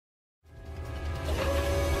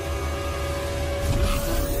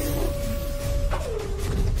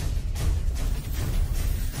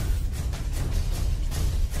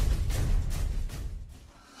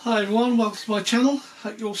Hi everyone, welcome to my channel.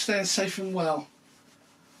 Hope you're all staying safe and well.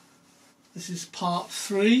 This is part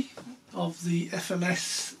 3 of the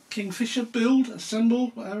FMS Kingfisher build, assemble,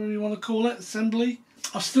 whatever you want to call it, assembly.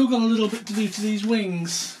 I've still got a little bit to do to these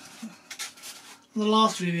wings. In the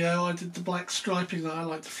last video I did the black striping that I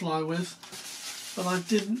like to fly with, but I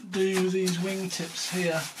didn't do these wing tips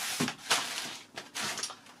here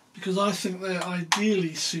because I think they're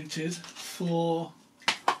ideally suited for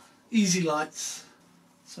easy lights.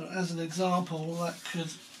 So as an example, that could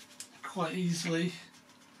quite easily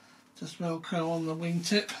just Velcro on the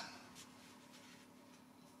wingtip.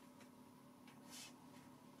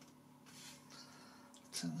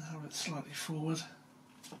 Tend to have it slightly forward.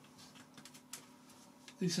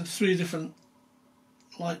 These have 3 different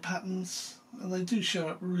light patterns and they do show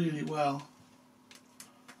up really well.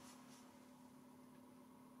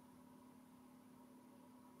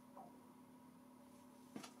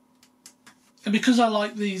 And because I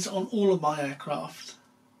like these on all of my aircraft,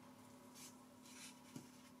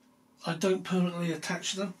 I don't permanently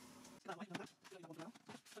attach them.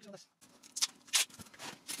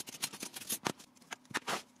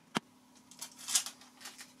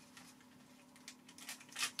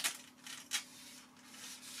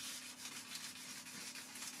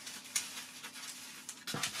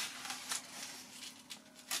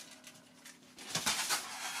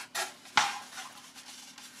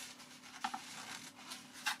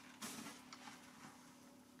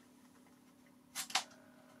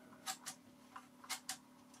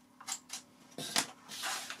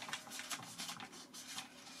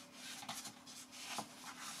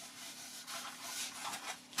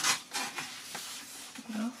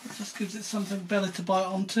 It just gives it something better to bite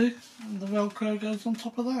onto, and the Velcro goes on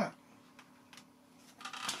top of that.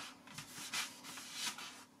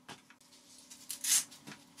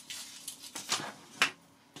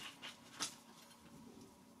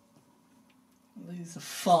 These are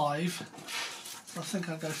 5, so I think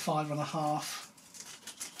I'll go 5.5.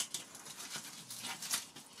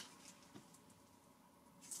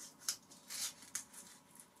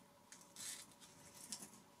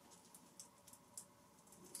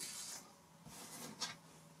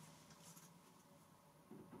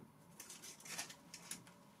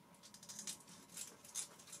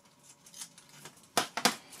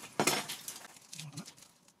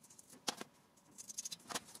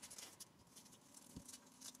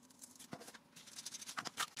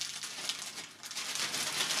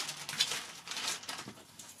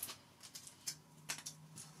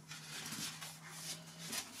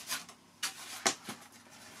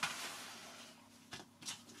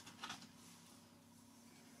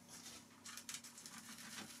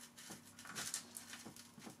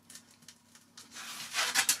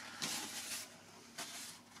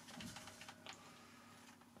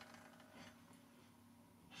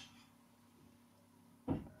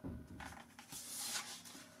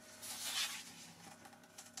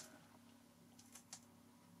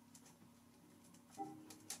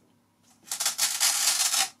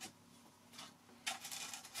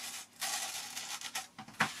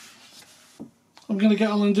 I'm going to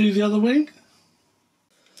get on and do the other wing.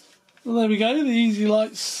 Well, there we go, the easy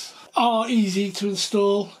lights are easy to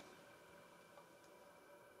install.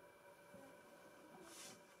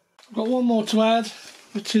 I've got one more to add,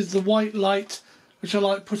 which is the white light, which I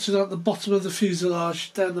like putting at the bottom of the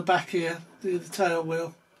fuselage, down the back here, near the tail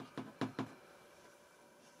wheel.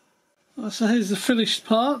 So here's the finished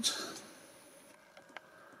part.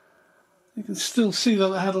 You can still see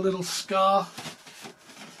that it had a little scar.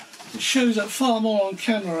 It shows up far more on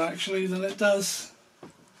camera actually than it does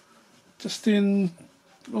just in,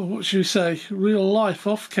 well, what should we say, real life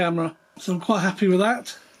off camera. So I'm quite happy with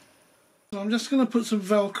that. So I'm just going to put some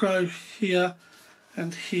Velcro here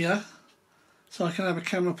and here so I can have a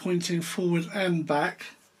camera pointing forward and back.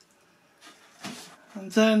 And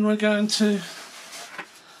then we're going to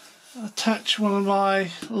attach one of my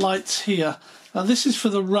lights here. Now this is for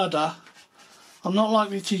the rudder. I'm not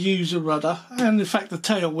likely to use a rudder, and in fact the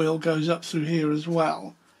tail wheel goes up through here as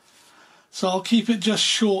well. So I'll keep it just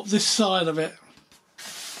short this side of it.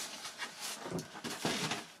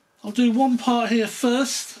 I'll do one part here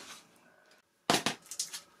first. I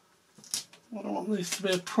want these to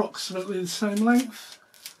be approximately the same length,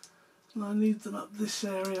 and I need them up this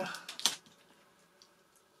area.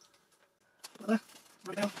 There,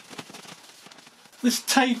 right down. This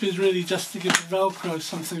tape is really just to give the Velcro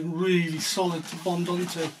something really solid to bond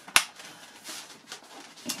onto.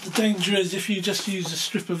 The danger is if you just use a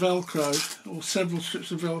strip of Velcro, or several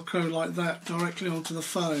strips of Velcro like that, directly onto the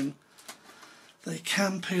foam, they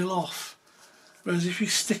can peel off. Whereas if you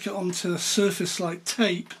stick it onto a surface like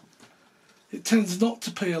tape, it tends not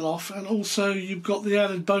to peel off, and also you've got the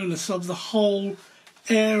added bonus of the whole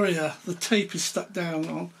area the tape is stuck down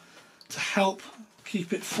on to help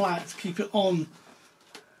keep it flat, keep it on.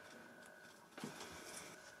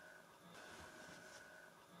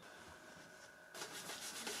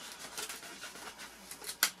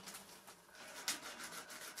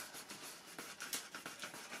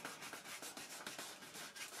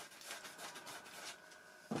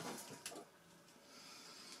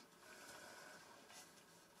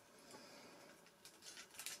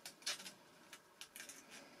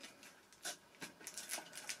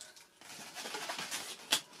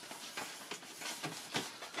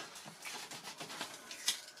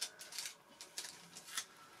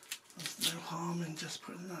 No harm in just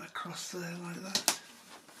putting that across there like that.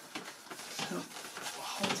 Just help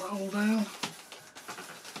hold that all down.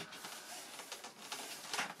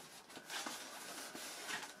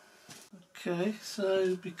 Okay,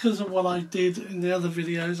 so because of what I did in the other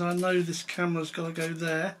videos, I know this camera's got to go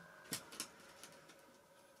there.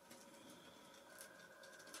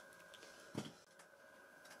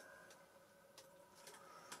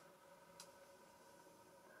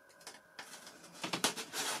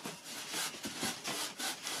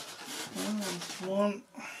 There's one.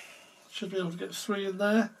 Should be able to get 3 in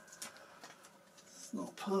there. It's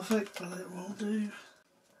not perfect, but it will do.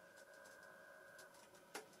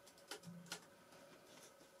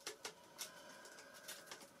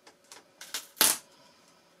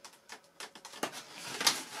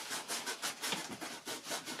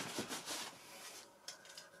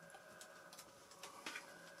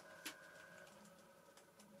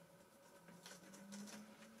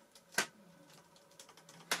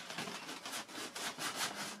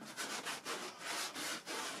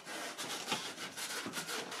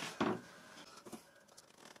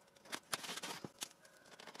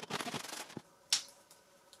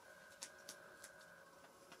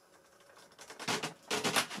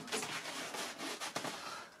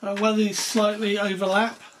 Where these slightly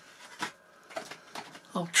overlap,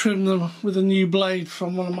 I'll trim them with a new blade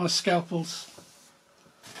from one of my scalpels.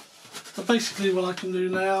 So basically what I can do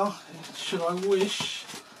now, should I wish,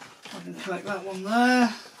 I can connect that one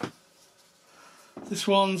there. This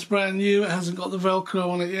one's brand new, it hasn't got the Velcro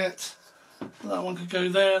on it yet. That one could go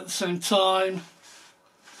there at the same time.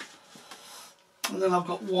 And then I've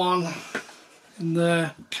got one in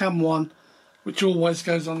there, cam one, which always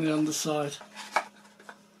goes on the underside.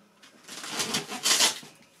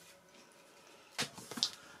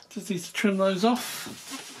 Just need to trim those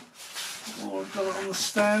off, or I've got it on the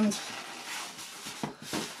stand.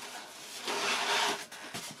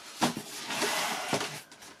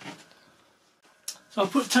 So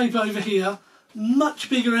I've put tape over here, much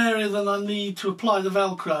bigger area than I need to apply the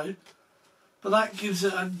Velcro, but that gives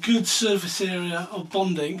it a good surface area of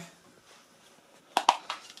bonding.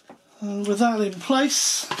 And with that in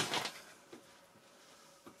place,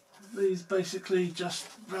 these basically just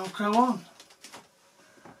Velcro on.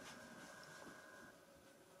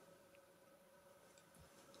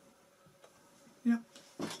 Yep.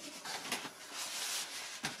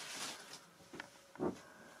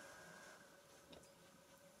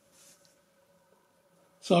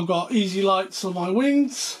 So I've got easy lights on my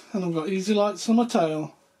wings and I've got easy lights on my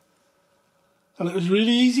tail. And it was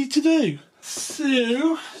really easy to do.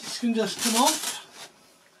 So this can just come off.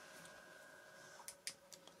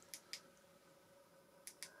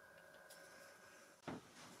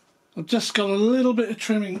 I've just got a little bit of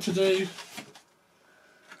trimming to do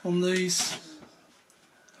on these.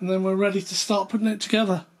 And then we're ready to start putting it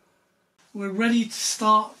together. We're ready to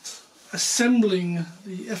start assembling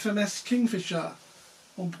the FMS Kingfisher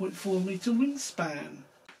 1.4 meter wingspan.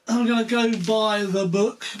 I'm going to go by the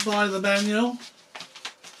book, by the manual.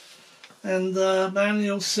 And the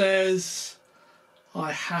manual says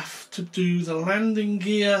I have to do the landing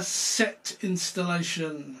gear set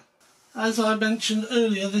installation. As I mentioned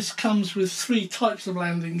earlier, this comes with 3 types of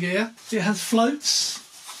landing gear. It has floats,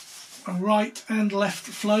 a right and left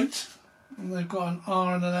float, and they've got an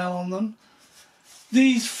R and an L on them.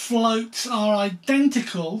 These floats are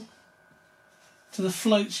identical to the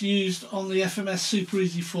floats used on the FMS Super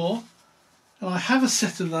Easy 4, and I have a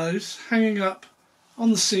set of those hanging up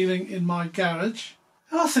on the ceiling in my garage.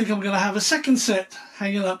 And I think I'm going to have a second set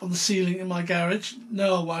hanging up on the ceiling in my garage.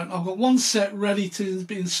 No, I won't. I've got one set ready to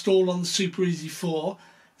be installed on the Super Easy 4.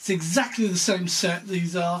 It's exactly the same set.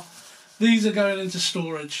 These are going into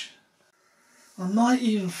storage. I might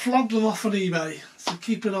even flog them off on eBay, so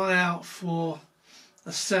keep an eye out for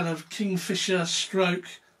a set of Kingfisher stroke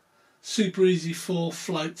Super Easy 4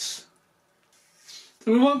 floats.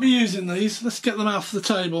 So we won't be using these. Let's get them out of the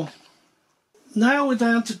table. Now we're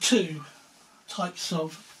down to 2. types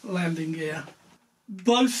of landing gear,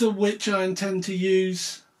 both of which I intend to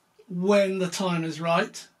use when the time is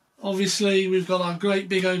right. Obviously we've got our great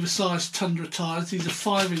big oversized Tundra tyres. These are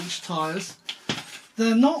 5-inch tyres.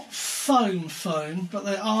 They're not foam, but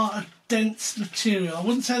they are a dense material. I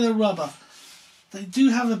wouldn't say they're rubber. They do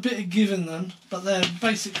have a bit of give in them, but they're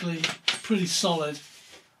basically pretty solid.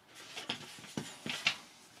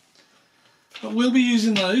 But we'll be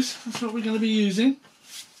using those. That's what we're going to be using.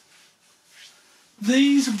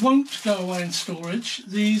 These won't go away in storage.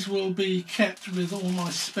 These will be kept with all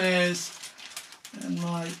my spares and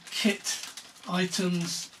my kit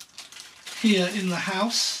items here in the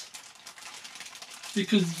house,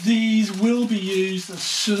 because these will be used as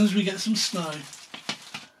soon as we get some snow.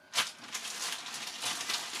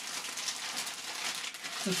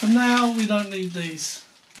 So for now we don't need these.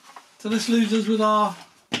 So this leaves us with our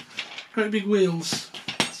great big wheels.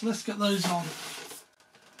 So let's get those on.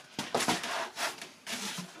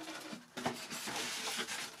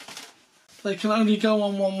 They can only go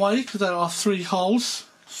on one way because there are 3 holes.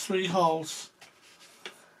 3 holes.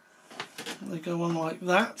 They go on like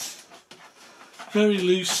that. Very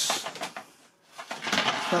loose.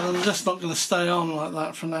 But they're just not going to stay on like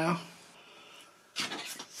that for now.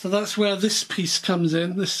 So that's where this piece comes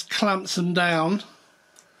in. This clamps them down.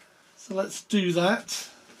 So let's do that.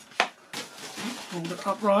 Hold it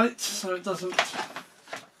upright so it doesn't.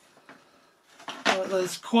 Right,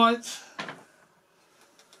 there's quite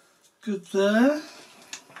good there.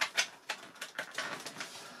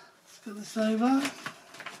 Let's get this over.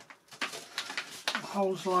 The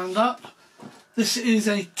holes lined up. This is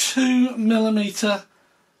a 2mm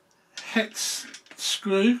hex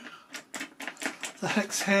screw. The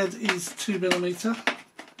hex head is 2mm.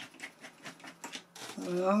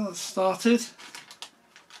 There we are, that's started.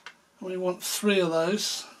 We want 3 of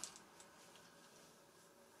those.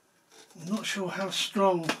 I'm not sure how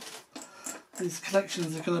strong these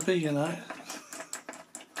connections are going to be, you know.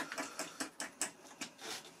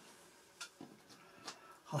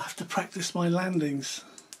 I'll have to practice my landings.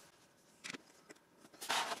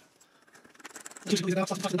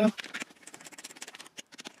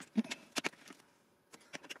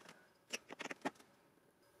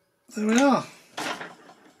 There we are.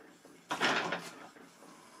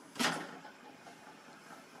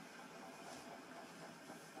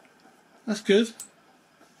 That's good.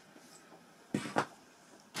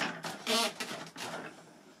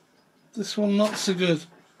 This one not so good.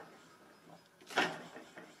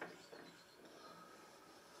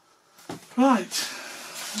 Right,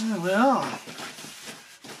 there we are.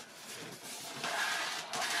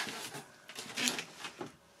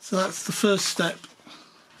 So that's the first step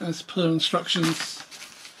as per instructions.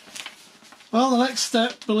 Well, the next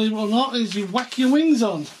step, believe it or not, is you whack your wings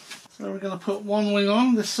on. So we're going to put one wing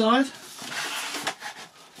on this side.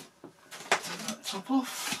 Take that top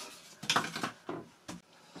off.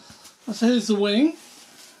 So here's the wing.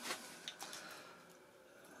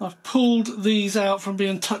 I've pulled these out from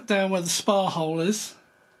being tucked down where the spar hole is.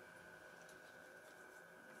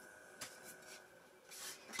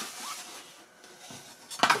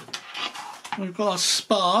 We've got our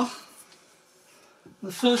spar.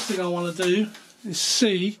 The first thing I want to do is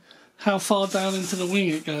see how far down into the wing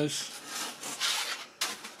it goes.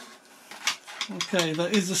 Okay, there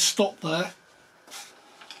is a stop there,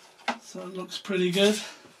 so it looks pretty good.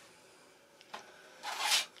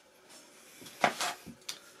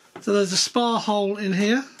 So there's a spar hole in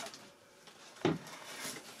here. And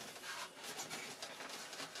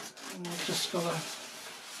I've just got to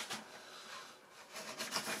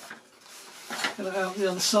get it out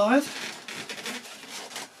the other side.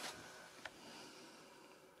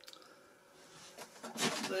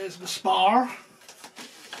 There's the spar.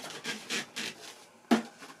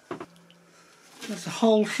 There's a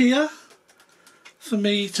hole here for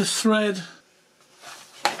me to thread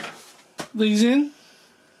these in.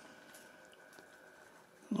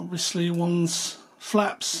 Obviously one's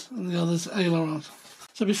flaps and the other's aileron.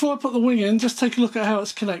 So before I put the wing in, just take a look at how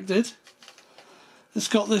it's connected. It's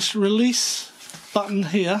got this release button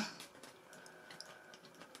here,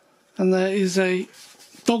 and there is a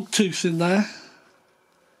dog tooth in there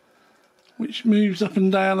which moves up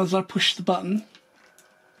and down as I push the button.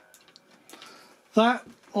 That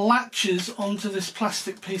latches onto this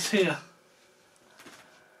plastic piece here.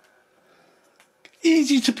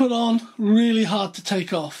 Easy to put on, really hard to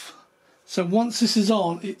take off. So once this is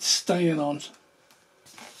on, it's staying on.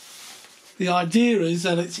 The idea is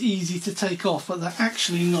that it's easy to take off, but they're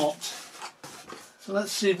actually not. So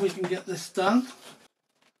let's see if we can get this done.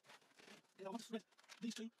 Yeah, I want to thread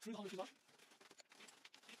these two through the hole if you like.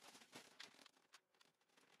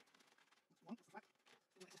 One.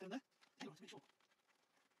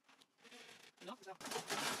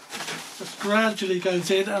 Just gradually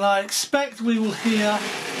goes in, and I expect we will hear,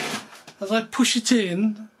 as I push it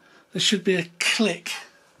in, there should be a click.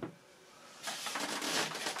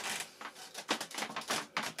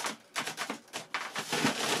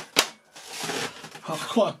 Oh,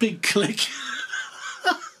 quite a big click.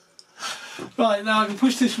 Right, now I can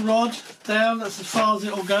push this rod down, that's as far as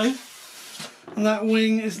it will go, and that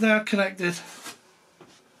wing is now connected.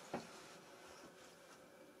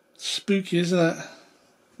 Spooky, isn't it?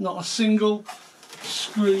 Not a single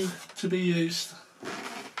screw to be used.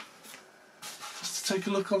 Just to take a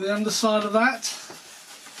look on the underside of that.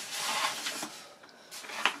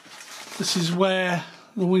 This is where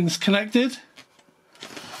the wing's connected.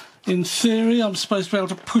 In theory, I'm supposed to be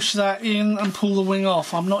able to push that in and pull the wing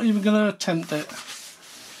off. I'm not even going to attempt it.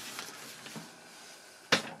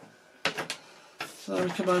 So we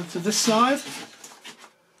come over to this side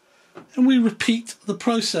and we repeat the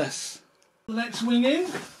process. The next wing in.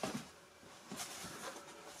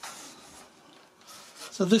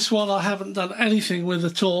 So this one I haven't done anything with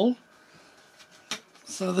at all.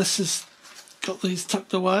 So this has got these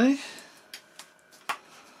tucked away.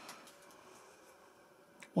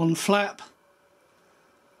 One flap,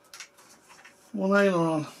 one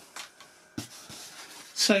aileron.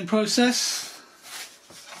 Same process.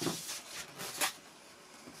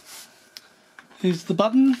 Here's the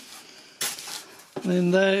button. And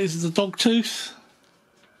then there is the dog tooth.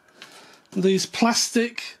 These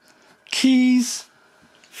plastic keys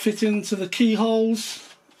fit into the keyholes,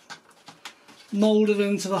 moulded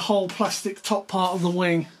into the whole plastic top part of the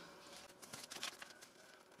wing.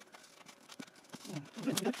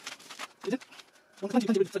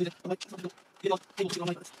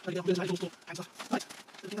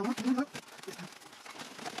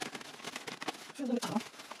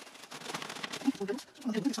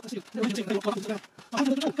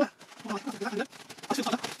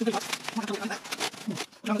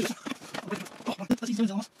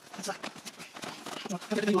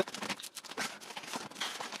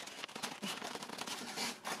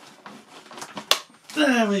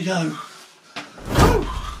 There we go.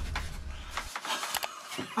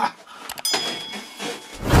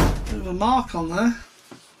 Bit of a mark on there.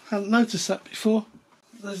 Hadn't noticed that before.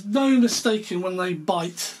 There's no mistaking when they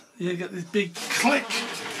bite. You get this big click.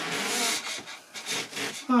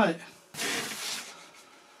 Right.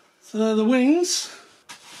 So the wings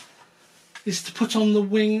is to put on the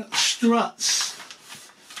wing struts.